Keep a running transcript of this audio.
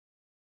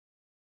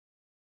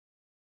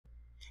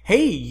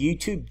Hey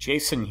YouTube,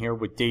 Jason here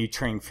with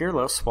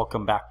DayTradingFearless.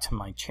 Welcome back to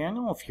my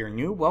channel. If you're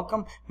new,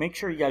 welcome. Make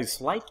sure you guys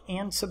like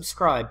and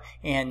subscribe.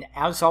 And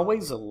as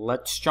always,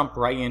 let's jump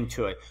right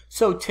into it.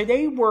 So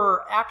today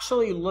we're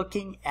actually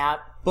looking at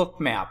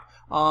Bookmap.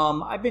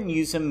 I've been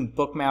using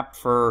Bookmap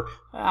for,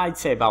 I'd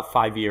say, about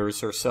 5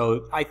 years or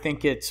so. I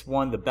think it's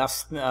one of the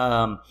best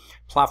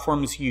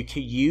platforms you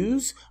could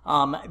use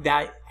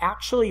that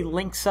actually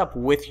links up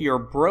with your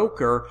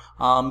broker.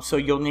 So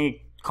you'll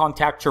need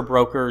contact your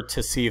broker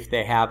to see if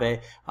they have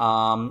it.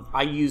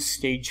 I use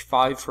stage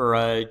 5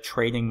 for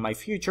trading my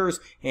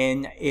futures,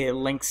 and it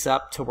links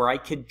up to where I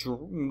could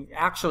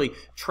actually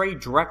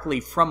trade directly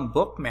from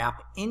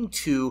Bookmap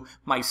into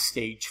my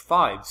stage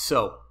 5.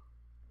 So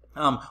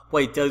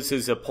what it does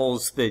is it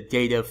pulls the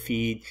data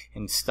feed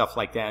and stuff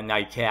like that, and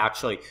I can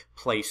actually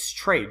place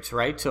trades,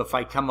 right? So if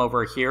I come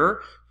over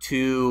here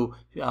to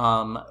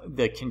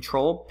the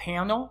control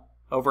panel,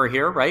 over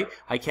here, right,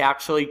 I can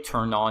actually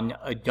turn on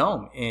a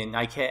dome, and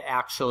I can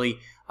actually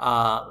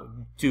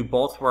do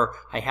both where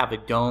I have a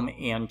dome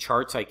and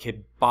charts. I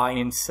could buy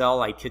and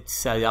sell. I could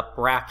set up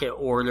bracket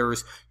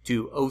orders,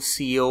 do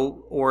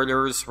OCO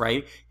orders,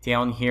 right?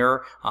 Down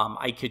here,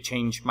 I could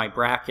change my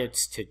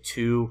brackets to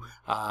 2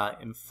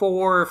 and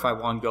 4 if I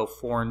want to go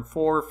 4 and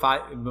 4,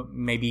 5,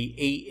 maybe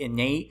 8 and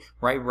 8,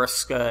 right?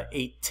 Risk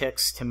 8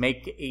 ticks to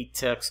make 8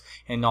 ticks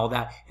and all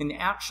that, and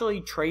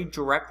actually trade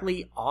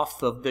directly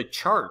off of the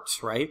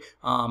charts, right?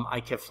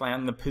 I could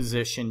flatten the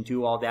position,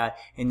 do all that,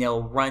 and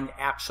they'll run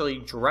actually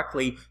directly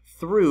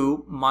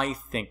through my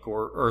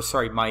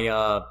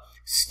my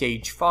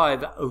stage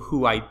 5,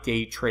 who I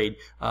day trade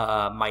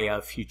my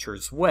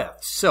futures with.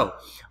 So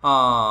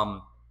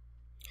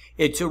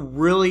it's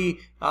really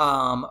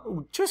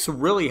just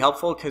really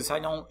helpful, because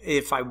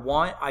if I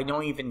want, I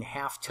don't even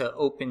have to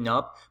open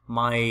up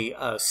my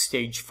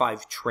stage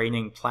 5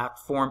 trading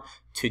platform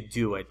to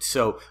do it.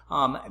 So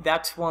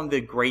that's one of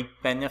the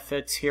great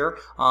benefits here.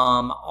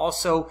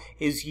 Also,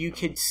 as you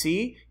could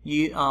see,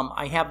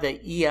 I have the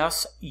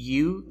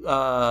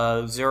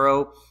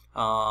ESU0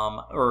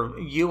 or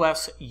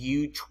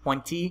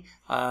USU20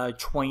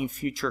 20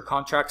 future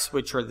contracts,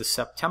 which are the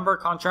September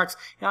contracts,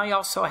 and I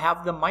also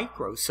have the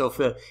micros. So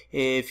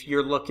if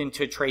you're looking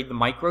to trade the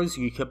micros,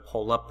 you could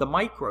pull up the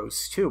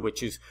micros too,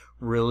 which is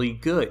really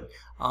good.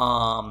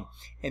 And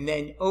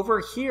then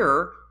over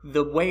here,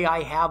 the way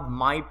I have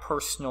my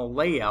personal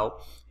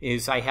layout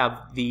is I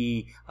have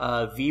the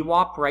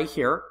VWAP right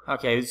here,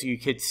 okay, as you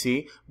could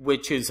see,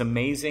 which is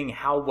amazing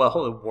how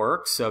well it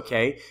works,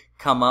 okay.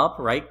 Come up,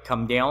 right,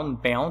 come down,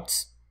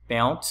 bounce,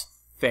 bounce,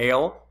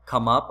 fail,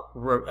 come up,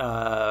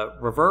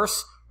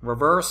 reverse,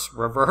 reverse,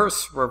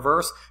 reverse,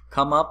 reverse,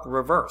 come up,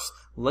 reverse.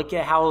 Look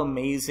at how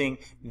amazing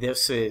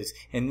this is.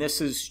 And this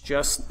is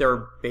just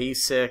their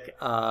basic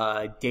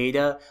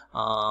data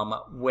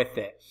with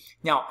it.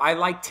 Now, I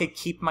like to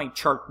keep my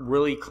chart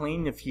really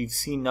clean. If you've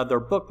seen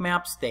other book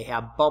maps, they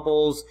have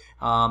bubbles,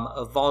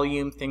 a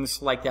volume,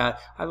 things like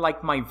that. I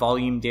like my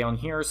volume down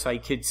here, so I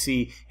could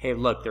see, hey,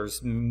 look,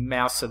 there's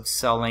massive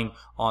selling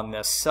on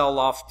the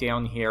sell-off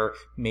down here.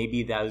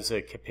 Maybe that is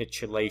a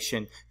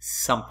capitulation,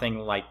 something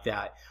like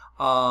that.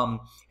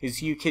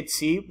 As you could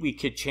see, we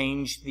could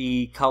change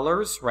the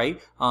colors, right?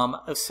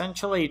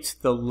 Essentially, it's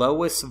the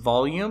lowest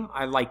volume.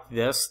 I like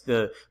this,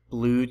 the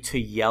blue to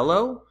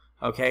yellow.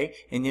 Okay,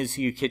 and as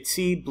you could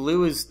see,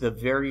 blue is the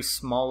very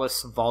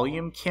smallest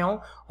volume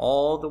count,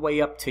 all the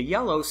way up to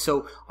yellow.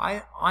 So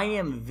I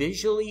am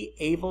visually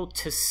able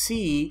to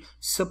see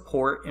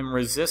support and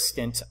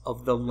resistance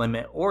of the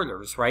limit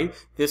orders, right?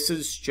 This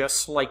is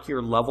just like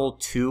your level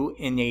 2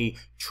 in a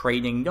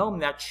trading dome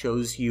that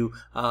shows you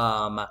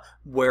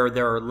where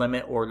there are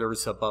limit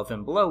orders above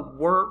and below.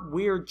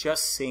 We're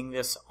just seeing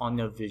this on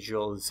a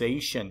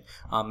visualization.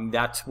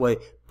 That's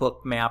what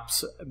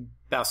Bookmap's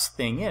best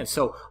thing is.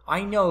 So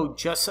I know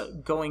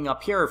just going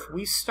up here, if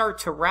we start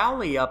to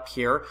rally up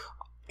here,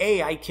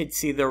 I could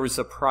see there was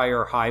a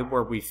prior high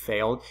where we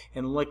failed,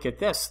 and look at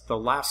this. The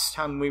last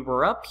time we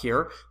were up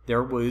here,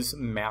 there was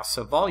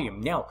massive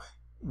volume. Now,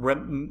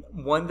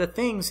 one of the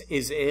things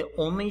is it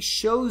only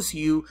shows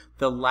you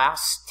the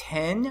last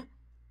 10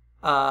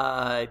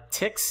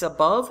 ticks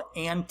above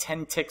and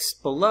 10 ticks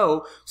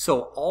below.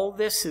 So all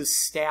this is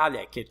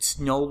static. It's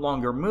no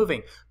longer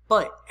moving.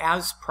 But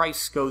as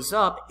price goes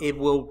up, it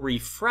will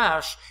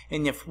refresh,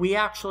 and if we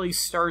actually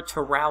start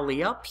to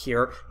rally up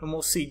here, and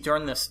we'll see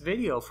during this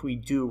video, if we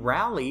do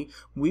rally,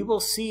 we will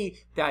see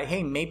that,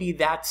 hey, maybe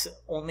that's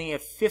only at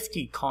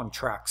 50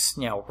 contracts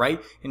now,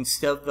 right?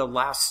 Instead of the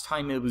last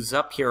time it was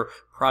up here,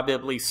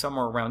 probably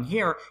somewhere around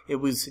here, it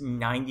was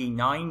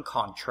 99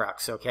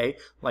 contracts, okay?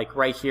 Like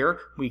right here,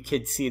 we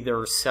could see there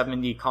are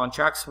 70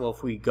 contracts. Well,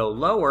 if we go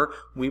lower,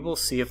 we will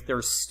see if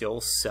there's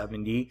still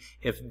 70,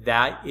 if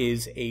that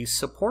is a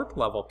support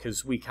level,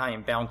 because we kind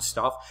of bounced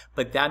off,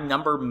 but that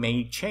number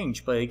may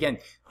change. But again,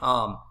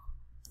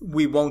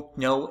 we won't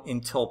know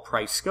until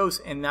price goes,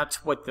 and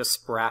that's what this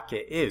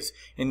bracket is.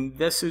 And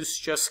this is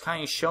just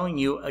kind of showing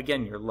you,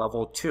 again, your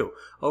level 2.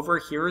 Over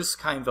here is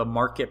kind of a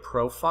market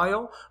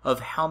profile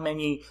of how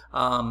many,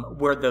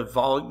 where the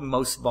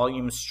most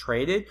volumes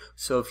traded.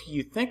 So if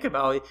you think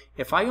about it,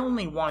 if I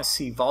only want to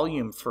see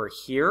volume for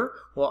here,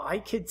 well, I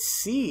could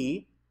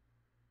see,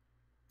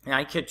 and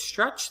I could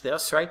stretch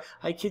this, right?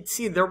 I could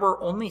see there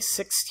were only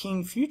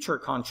 16 future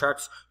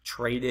contracts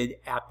traded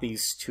at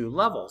these two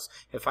levels.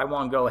 If I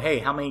want to go, hey,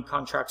 how many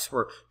contracts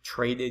were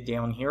traded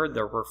down here?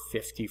 There were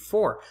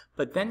 54.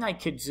 But then I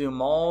could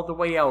zoom all the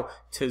way out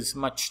to as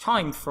much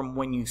time from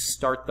when you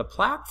start the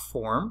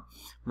platform,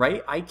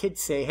 right? I could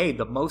say, hey,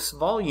 the most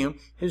volume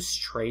is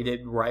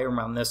traded right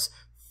around this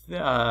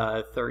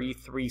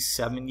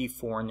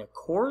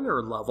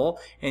 33.74 level,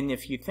 and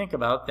if you think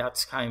about it,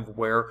 that's kind of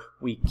where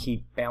we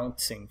keep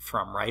bouncing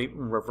from, right?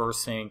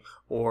 Reversing,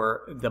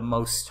 or the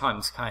most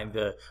times kind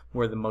of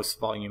where the most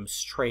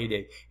volumes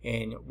traded.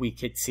 And we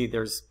could see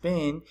there's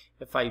been,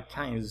 if I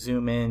kind of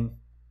zoom in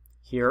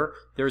here,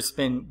 there's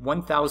been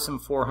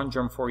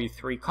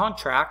 1,443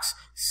 contracts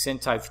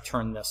since I've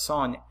turned this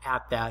on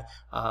at that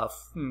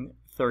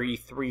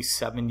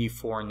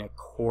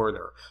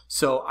 33.74.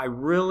 So I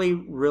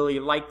really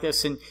like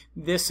this, and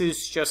this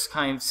is just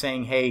kind of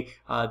saying, hey,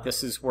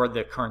 this is where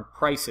the current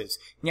price is.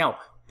 Now,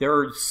 there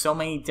are so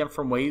many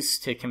different ways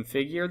to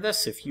configure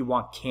this. If you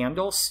want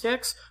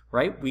candlesticks,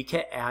 right, we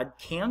could add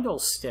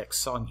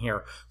candlesticks on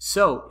here.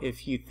 So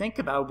if you think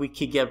about it, we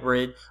could get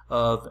rid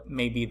of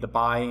maybe the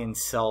buy and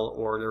sell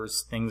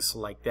orders, things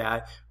like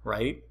that,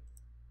 right?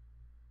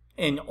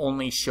 And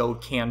only show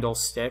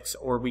candlesticks,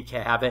 or we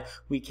can have it,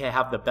 we can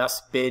have the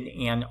best bid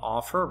and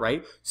offer,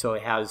 right? So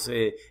it has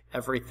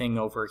everything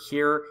over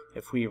here.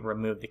 If we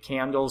remove the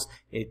candles,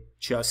 it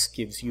just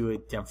gives you a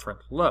different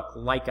look.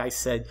 Like I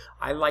said,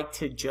 I like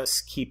to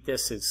just keep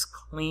this as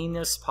clean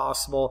as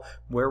possible.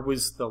 Where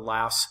was the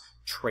last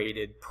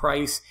traded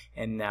price?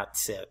 And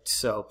that's it.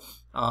 So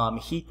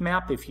heat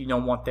map, if you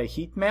don't want the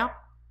heat map,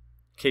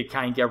 you can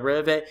kind of get rid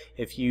of it.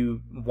 If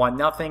you want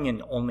nothing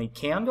and only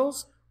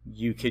candles,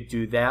 you could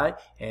do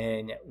that,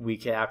 and we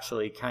could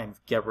actually kind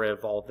of get rid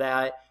of all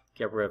that,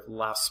 get rid of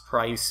last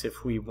price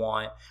if we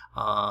want,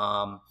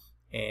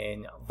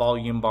 and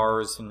volume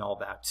bars and all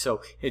that.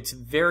 So it's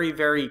very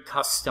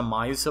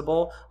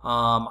customizable.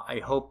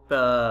 I hope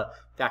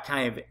that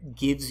kind of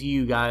gives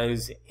you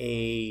guys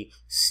a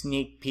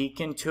sneak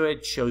peek into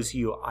it, shows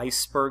you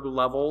iceberg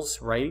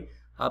levels right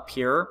up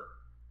here.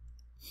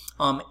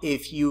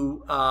 If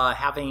you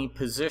have any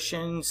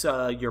positions,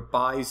 your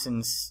buys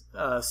and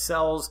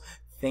sells,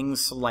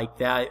 things like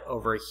that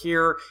over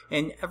here,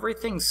 and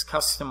everything's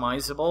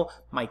customizable.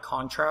 My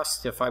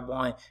contrast, if I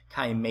want to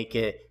kind of make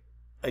it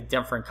a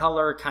different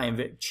color, kind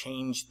of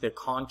change the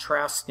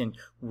contrast and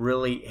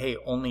really, hey,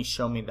 only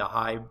show me the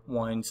high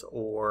ones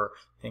or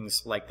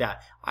things like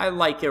that. I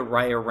like it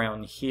right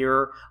around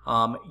here.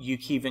 You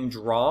can even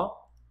draw,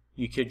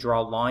 you could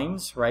draw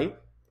lines, right?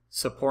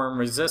 Support and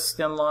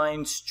resistance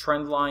lines,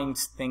 trend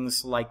lines,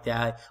 things like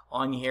that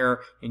on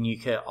here, and you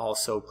could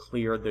also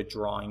clear the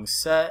drawing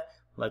set.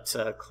 Let's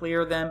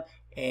clear them,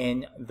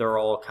 and they're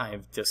all kind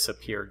of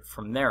disappeared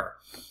from there.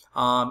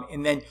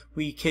 And then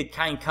we could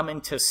kind of come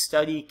into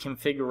study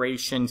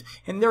configurations,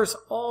 and there's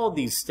all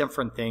these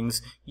different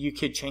things. You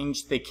could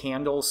change the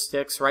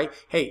candlesticks, right?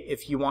 Hey,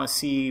 if you want to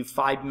see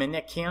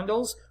 5-minute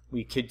candles,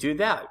 we could do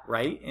that,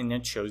 right? And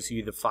it shows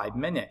you the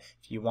 5-minute.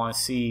 If you want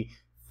to see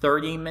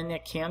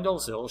 30-minute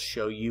candles, it'll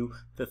show you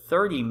the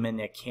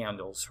 30-minute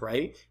candles,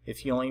 right?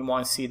 If you only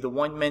want to see the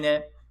 1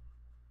 minute,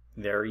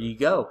 there you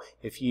go.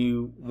 If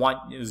you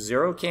want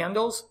 0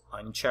 candles,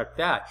 uncheck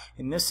that.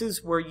 And this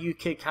is where you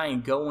could kind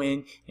of go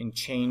in and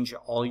change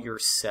all your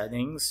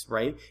settings,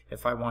 right?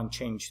 If I want to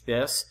change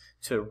this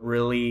to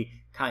really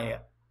kind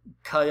of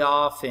cut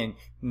off and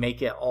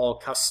make it all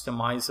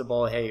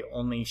customizable, hey,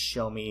 only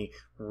show me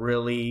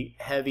really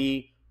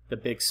heavy, the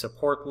big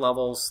support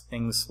levels,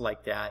 things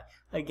like that.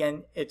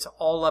 Again, it's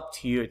all up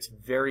to you. It's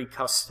very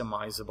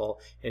customizable.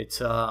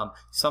 It's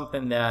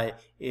something that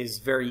is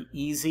very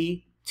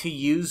easy to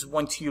use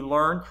once you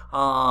learn.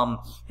 And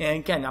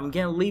again, I'm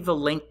going to leave a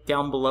link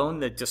down below in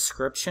the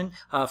description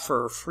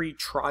for a free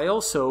trial.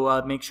 So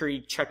make sure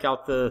you check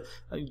out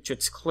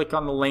just click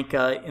on the link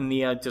in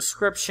the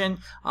description,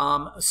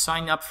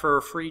 sign up for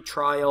a free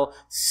trial,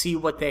 see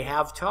what they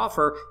have to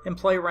offer, and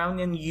play around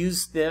and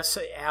use this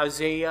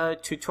as a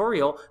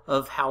tutorial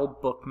of how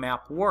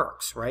Bookmap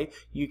works, right?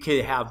 You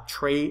could have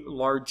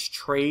large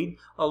trade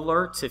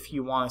alerts if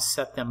you want to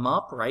set them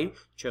up, right?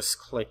 Just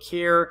click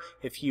here.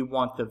 If you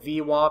want the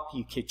VWAP,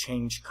 you could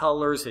change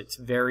colors. It's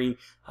very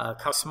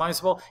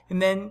customizable.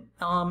 And then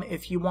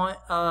if you want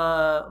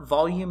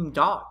volume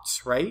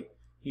dots, right?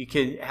 You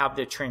could have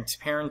the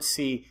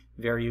transparency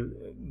very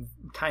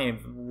kind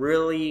of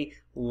really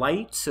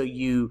light, so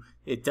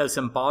it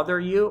doesn't bother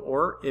you.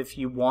 Or if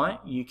you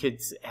want, you could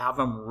have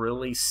them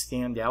really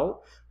stand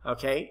out.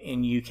 Okay,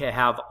 and you can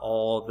have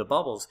all the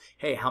bubbles.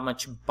 Hey, how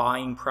much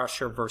buying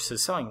pressure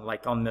versus selling?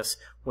 Like on this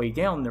way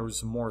down, there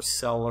was more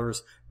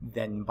sellers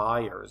than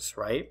buyers,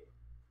 right?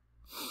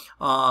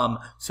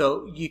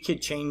 So you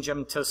could change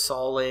them to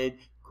solid,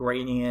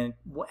 gradient,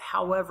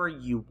 however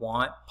you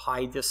want,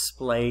 pie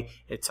display.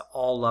 It's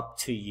all up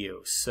to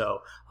you.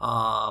 So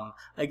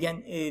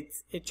again,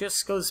 it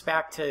just goes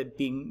back to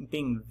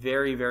being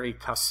very, very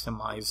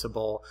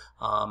customizable,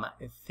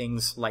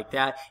 things like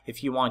that.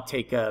 If you want to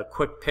take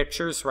quick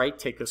pictures, right,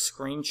 take a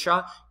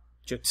screenshot,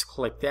 just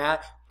click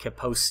that. You can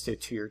post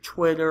it to your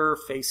Twitter,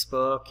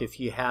 Facebook,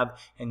 if you have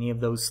any of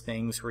those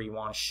things where you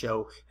want to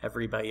show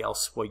everybody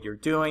else what you're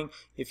doing.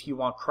 If you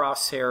want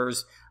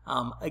crosshairs,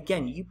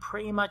 again, you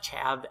pretty much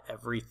have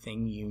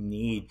everything you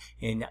need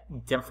in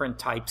different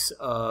types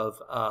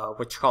of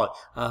what you call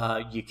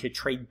it. You could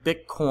trade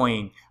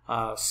Bitcoin,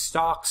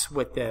 stocks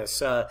with this,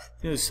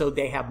 so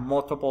they have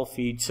multiple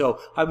feeds. So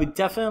I would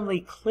definitely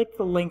click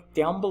the link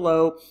down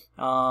below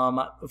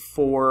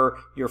for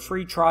your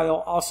free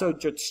trial. Also,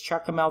 just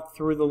check them out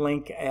through the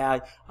link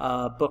at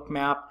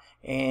Bookmap.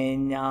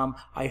 And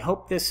I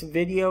hope this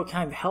video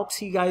kind of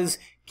helps you guys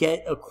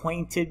get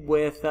acquainted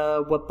with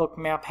what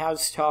Bookmap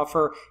has to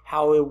offer,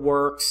 how it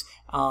works,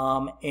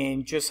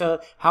 and just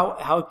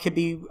how it could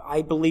be,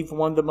 I believe,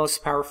 one of the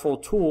most powerful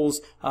tools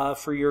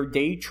for your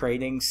day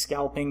trading,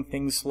 scalping,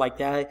 things like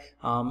that.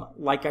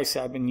 Like I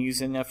said, I've been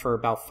using it for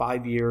about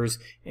 5 years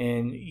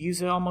and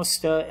use it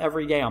almost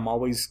every day. I'm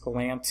always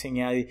glancing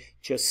at it,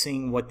 just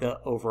seeing what the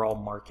overall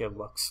market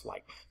looks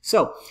like.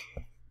 So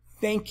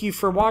thank you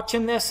for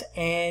watching this,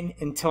 and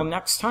until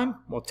next time,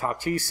 we'll talk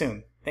to you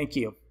soon. Thank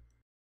you.